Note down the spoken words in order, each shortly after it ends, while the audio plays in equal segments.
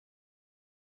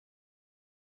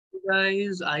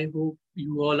guys, I hope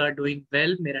you all are doing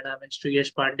well. मेरा नाम है Shreyas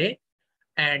Pandey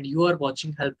and you are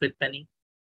watching Help with Penny.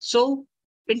 So,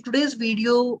 in today's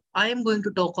video, I am going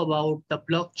to talk about the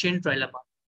blockchain trilemma.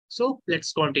 So,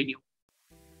 let's continue.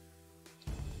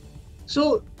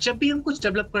 So, जब भी हम कुछ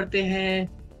develop करते हैं,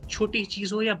 छोटी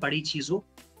चीज हो या बड़ी चीज हो,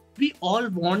 we all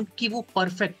want कि वो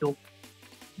perfect हो.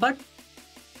 But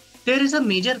there is a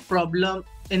major problem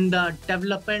in the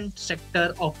development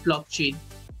sector of blockchain.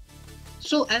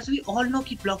 So as we all know,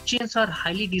 blockchains are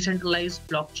highly decentralized.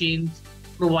 Blockchains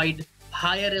provide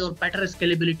higher or better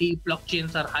scalability.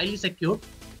 Blockchains are highly secure.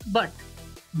 But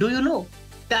do you know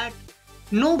that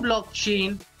no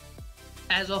blockchain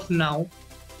as of now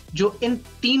जो इन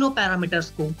तीनों parameters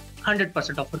को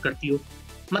 100% offer करती हो?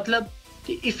 मतलब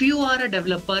कि if you are a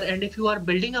developer and if you are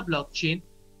building a blockchain,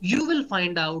 you will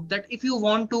find out that if you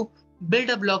want to build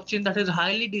a blockchain that is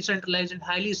highly decentralized and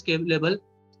highly scalable,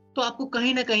 तो आपको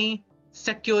कहीं ना कहीं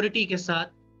security के साथ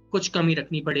कुछ कमी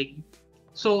रखनी पड़ेगी.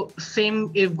 So same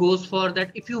if goes for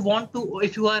that if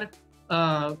you are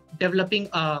developing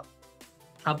a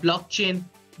blockchain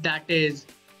that is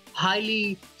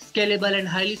highly scalable and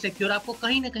highly secure, आपको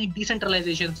कहीं ना कहीं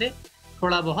decentralization से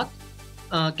थोड़ा बहुत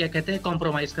क्या कहते हैं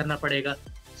compromise करना पड़ेगा.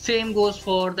 Same goes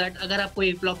for that अगर आप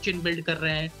कोई blockchain build कर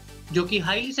रहे हैं जो कि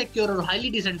highly secure और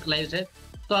highly decentralized है,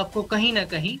 तो आपको कहीं ना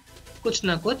कहीं कुछ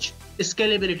ना कुछ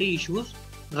scalability issues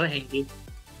रहेंगे.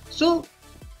 So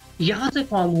यहाँ से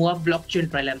फॉर्म हुआ blockchain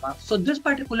trilemma. So this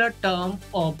particular term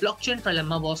of blockchain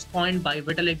trilemma was coined by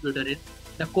Vitalik Buterin,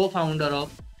 the co-founder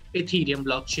of Ethereum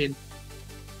blockchain.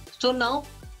 So now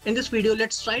in this video,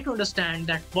 let's try to understand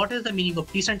that what is the meaning of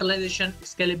decentralization,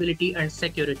 scalability, and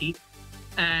security,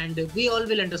 and we all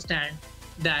will understand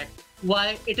that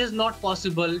why it is not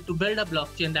possible to build a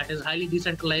blockchain that is highly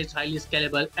decentralized, highly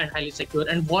scalable, and highly secure,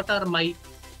 and what are my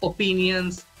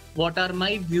opinions, what are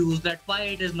my views that why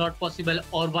it is not possible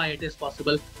or why it is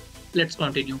possible. Let's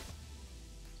continue.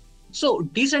 So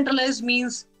decentralized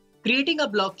means creating a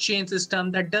blockchain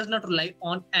system that does not rely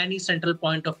on any central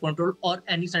point of control or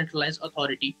any centralized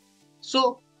authority.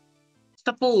 So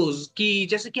suppose कि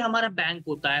जैसे कि हमारा bank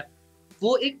होता है,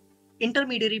 वो एक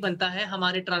intermediary बनता है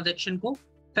हमारे ट्रांजैक्शन को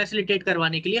फैसिलिटेट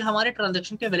करवाने के लिए, हमारे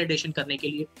ट्रांजैक्शन के वैलिडेशन करने के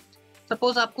लिए.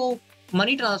 सपोज आपको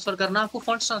मनी ट्रांसफर करना, आपको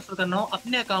फंड्स ट्रांसफर करना हो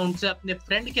अपने अकाउंट से अपने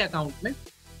फ्रेंड के अकाउंट में,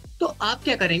 तो आप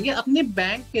क्या करेंगे, अपने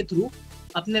बैंक के थ्रू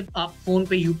आप फोन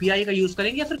पे यूपीआई का यूज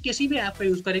करेंगे या फिर किसी भी ऐप का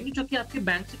यूज करेंगे जो कि आपके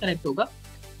बैंक से कनेक्ट होगा,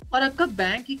 और आपका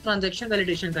बैंक एक ट्रांजैक्शन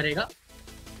वैलिडेशन करेगा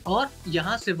और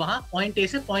यहाँ से वहां पॉइंट ए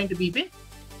से पॉइंट बी पे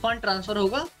फंड ट्रांसफर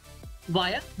होगा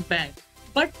via bank.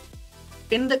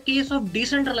 But in the case of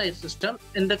decentralised system,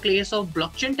 in the case of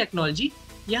blockchain technology,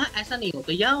 यहाँ ऐसा नहीं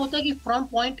होता. यहाँ होता है कि from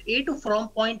point A to from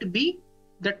point be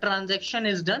the transaction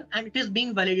is done and it is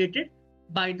being validated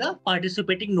by the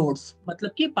participating nodes.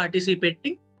 मतलब कि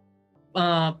participating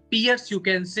peers you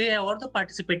can say, or the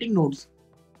participating nodes.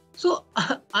 So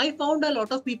I found a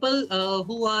lot of people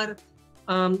who are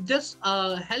just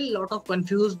hell lot of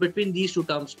confused between these two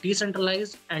terms,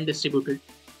 decentralized and distributed.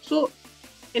 So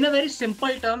in a very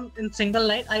simple term, in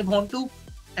single line, I want to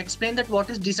explain that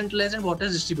what is decentralized and what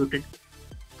is distributed.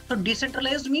 So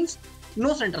decentralized means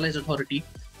no centralized authority.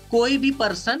 कोई भी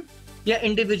person या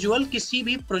individual किसी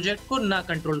भी project को ना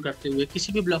control करते हुए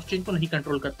किसी भी ब्लॉकचेन को नहीं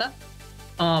कंट्रोल करता.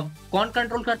 कौन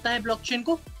कंट्रोल करता है ब्लॉकचेन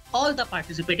को? All the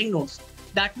participating nodes.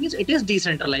 That means it is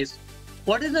decentralised.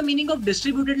 What is the meaning of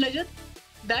distributed laser?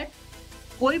 That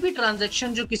कोई भी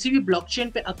ट्रांजैक्शन जो किसी भी ब्लॉकचेन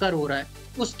पे अकर हो रहा है,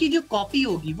 उसकी जो कॉपी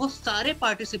होगी वो सारे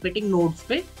पार्टिसिपेटिंग नोड्स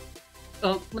पे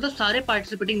मतलब सारे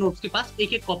पार्टिसिपेटिंग नोड्स के पास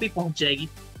एक एक कॉपी पहुंच जाएगी.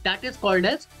 That is called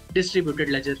as distributed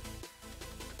laser.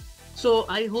 So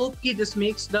I hope कि this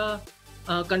makes the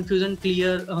confusion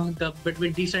clear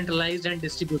between decentralized and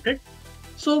distributed.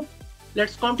 So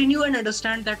let's continue and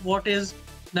understand that what is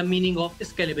the meaning of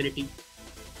scalability.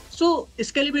 So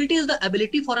scalability is the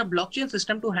ability for a blockchain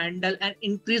system to handle an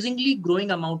increasingly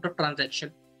growing amount of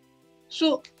transaction. So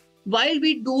while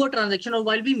we do a transaction or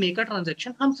while we make a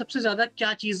transaction, हम सबसे ज्यादा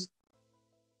क्या चीज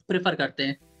prefer करते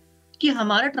हैं कि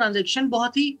हमारा transaction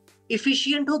बहुत ही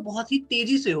एफिशिएंट हो, बहुत ही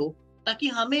तेजी से हो, ताकि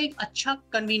हमें एक अच्छा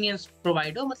कन्वीनियंस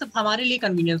प्रोवाइड हो. मतलब हमारे लिए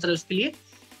कन्वीनियंस है उसके लिए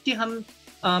कि हम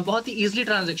बहुत ही इजीली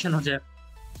ट्रांजैक्शन हो जाए.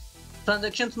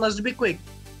 Transactions must be quick.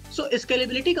 So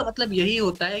scalability का मतलब यही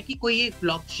होता है कि कोई एक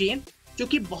ब्लॉकचेन जो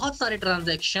कि बहुत सारे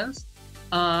ट्रांजैक्शंस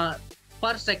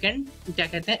पर सेकंड क्या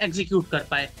कहते हैं एग्जीक्यूट कर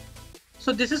पाए.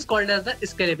 So this is called as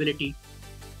the scalability.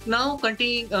 Now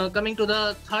coming to the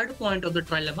third point of the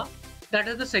trilemma, that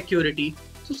is the security.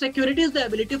 So security is the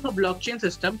ability of a blockchain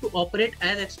system to operate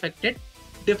as expected,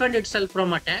 defend itself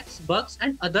from attacks, bugs,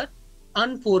 and other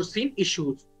unforeseen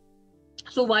issues.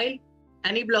 So while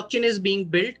any blockchain is being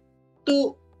built, तो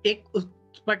एक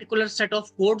particular set of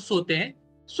codes होते हैं,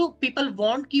 so people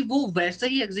want कि वो वैसे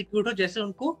ही execute हो जैसे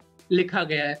उनको लिखा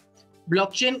गया है।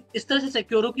 ब्लॉकचेन इस तरह से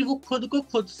सिक्योर हो कि वो खुद को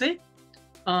खुद से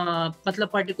मतलब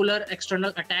पर्टिकुलर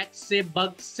एक्सटर्नल अटैक से,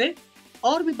 बग से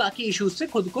और भी बाकी इश्यूज से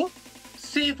खुद को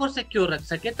सेफ और सिक्योर रख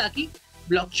सके, ताकि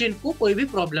ब्लॉकचेन को कोई भी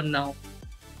प्रॉब्लम ना हो।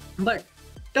 बट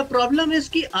द प्रॉब्लम इज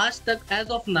कि आज तक एज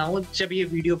ऑफ नाउ जब ये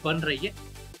वीडियो बन रही है,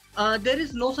 there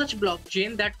is no such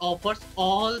blockchain that offers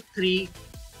all three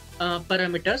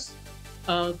parameters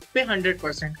पे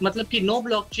 100%। मतलब कि no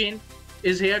blockchain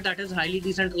is here that is highly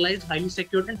decentralised, highly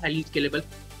secured and highly scalable.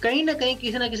 कहीं ना कहीं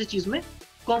किसी ना किसी चीज में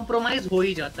कॉम्प्रोमाइज हो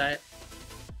ही जाता है।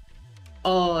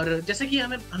 और जैसे कि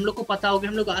हम लोग को पता होगा,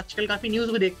 हम लोग आजकल काफी न्यूज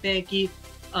भी देखते हैं कि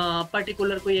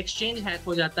पर्टिकुलर कोई एक्सचेंज हैक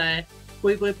हो जाता है,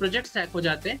 कोई प्रोजेक्ट्स हैक हो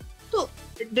जाते हैं। तो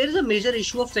there is a major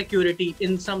issue of security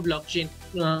in some blockchain.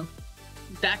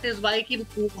 That is why कि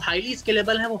वो हाईली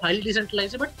स्केलेबल है, वो हाईली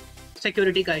डिसेंट्रलाइज्ड है, बट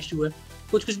सिक्योरिटी का इशू है।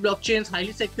 कुछ blockchains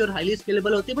highly secure, highly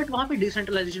scalable होती है, बट वहां पे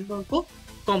डिसेंट्रलाइजेशन में उनको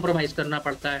कॉम्प्रोमाइज करना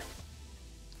पड़ता है।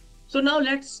 So now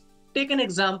let's take an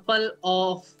example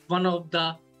of one of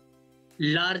the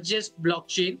largest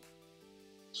blockchain.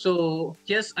 So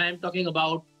yes, I am talking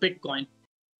about Bitcoin.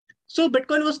 So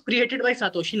Bitcoin was created by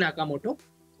Satoshi Nakamoto.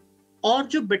 और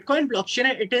जो Bitcoin blockchain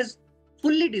है, it is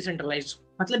fully decentralized.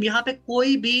 मतलब यहाँ पे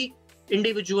कोई भी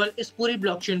individual इस पूरी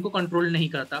ब्लॉकचेन को कंट्रोल नहीं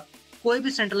करता, कोई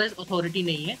भी सेंट्रलाइज अथॉरिटी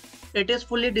नहीं है। It is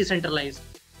fully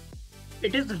decentralised,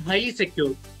 it is highly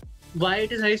secure. Why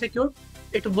it is highly secure?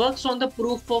 It works on the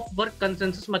proof of work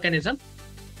consensus mechanism.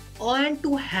 And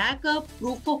to hack a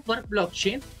proof of work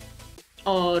blockchain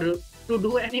or to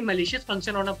do any malicious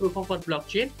function on a proof of work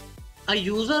blockchain, a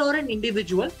user or an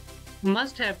individual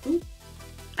must have to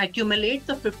accumulate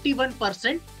the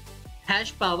 51%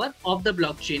 hash power of the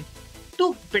blockchain.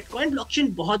 तो Bitcoin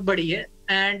blockchain बहुत बड़ी है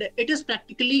and it is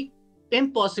practically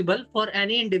impossible for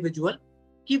any individual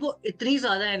कि वो इतनी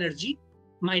ज्यादा energy,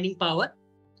 mining power,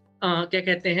 क्या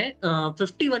कहते हैं,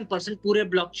 51% पूरे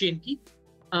ब्लॉकचेन की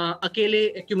अकेले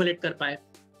एक्यूमुलेट कर पाए,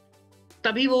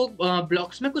 तभी वो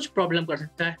ब्लॉक्स में कुछ प्रॉब्लम कर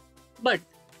सकता है। But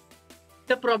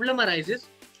the problem arises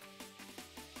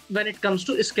when it comes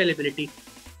to scalability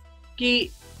कि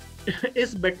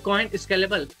is bitcoin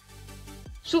scalable?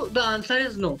 So the answer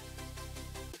is no.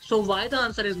 So why the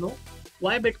answer is no,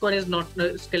 why bitcoin is not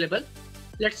scalable?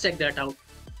 Let's check that out.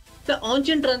 The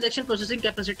on-chain transaction processing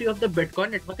capacity of the Bitcoin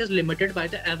network is limited by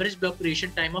the average block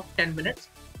creation time of 10 minutes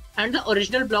and the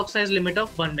original block size limit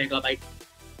of 1 megabyte.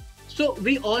 So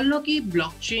we all know कि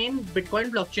blockchain,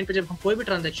 Bitcoin blockchain पे जब हम कोई भी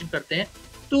transaction करते हैं,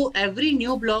 तो every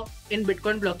new block in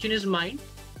Bitcoin blockchain is mined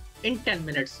in 10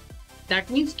 minutes.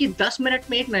 That means कि 10 मिनट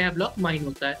में एक नया block mine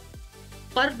होता है.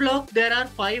 Per block there are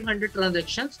 500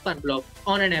 transactions per block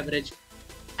on an average,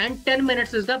 and 10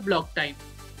 minutes is the block time.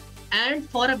 And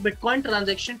for a Bitcoin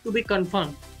transaction to be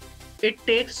confirmed, it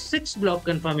takes 6 block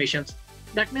confirmations.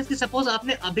 That means कि suppose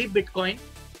आपने अभी Bitcoin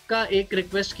का एक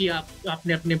request किया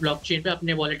आपने अपने blockchain पे,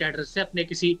 अपने वॉलेट एड्रेस से अपने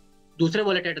किसी दूसरे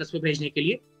वॉलेट एड्रेस पे भेजने के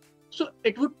लिए, so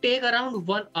it would take around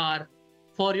 1 hour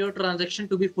for your transaction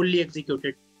to be fully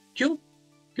executed. क्यों?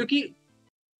 क्योंकि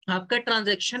आपका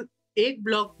ट्रांजेक्शन एक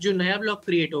ब्लॉक, जो नया ब्लॉक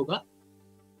क्रिएट होगा,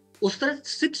 उस तरह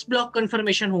 6 ब्लॉक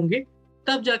कंफर्मेशन होंगे,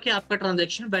 तब जाके आपका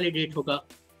ट्रांजेक्शन वैलिडेट होगा.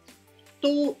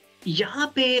 तो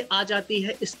यहाँ पे आ जाती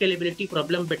है स्केलेबिलिटी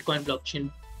प्रॉब्लम बिटकॉइन ब्लॉकचेन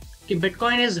कि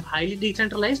bitcoin is highly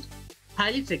decentralised,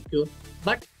 highly secure,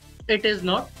 but it is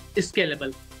not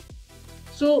scalable.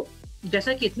 सो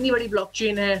जैसा कि इतनी बड़ी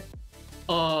ब्लॉकचेन है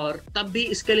और तब भी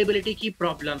स्केलेबिलिटी की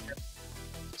प्रॉब्लम है.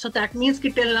 सो दैट मीन्स कि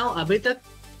टिल नाउ अभी तक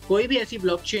कोई भी ऐसी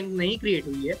ब्लॉकचेन नहीं क्रिएट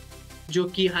हुई है जो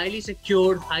कि हाईली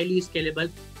सिक्योर्ड, हाईली स्केलेबल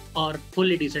और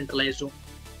फुल्ली डिसेंट्रलाइज्ड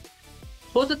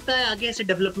हो सकता है आगे ऐसे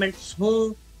डेवलपमेंट्स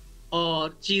हों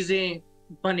और चीजें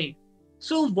बने.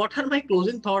 So what are my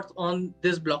closing thoughts on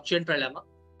this blockchain ट्रायलेमा?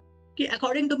 कि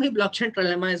according to me blockchain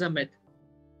ट्रायलेमा is a myth,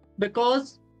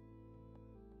 because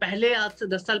पहले, आज से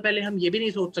 10 साल पहले हम ये भी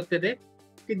नहीं सोच सकते थे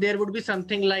कि there would be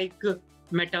something like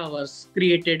metaverse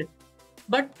created,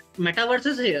 but metaverse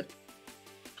is here.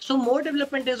 So more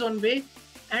development is on way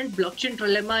and blockchain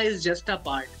ट्रायलेमा is just a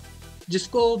part,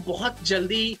 जिसको बहुत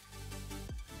जल्दी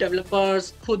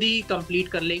डेवलपर्स खुद ही कंप्लीट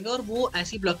कर लेंगे और वो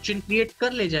ऐसी ब्लॉकचेन क्रिएट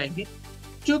कर ले जाएंगे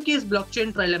जो कि इस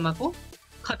ब्लॉकचेन ट्रायलेमा को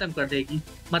खत्म कर देगी.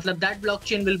 मतलब that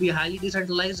blockchain will be highly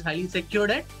decentralised, highly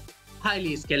secured and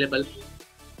highly scalable.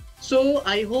 So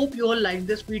I hope you all liked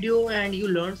this video and you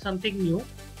learned something new.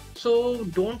 So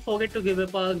don't forget to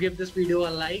give this video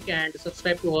a like and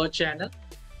subscribe to our channel,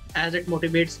 as it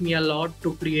motivates me a lot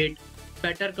to create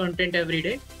better content every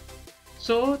day.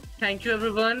 So thank you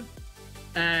everyone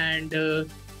and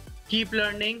keep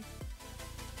learning.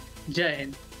 Jai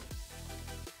Hind.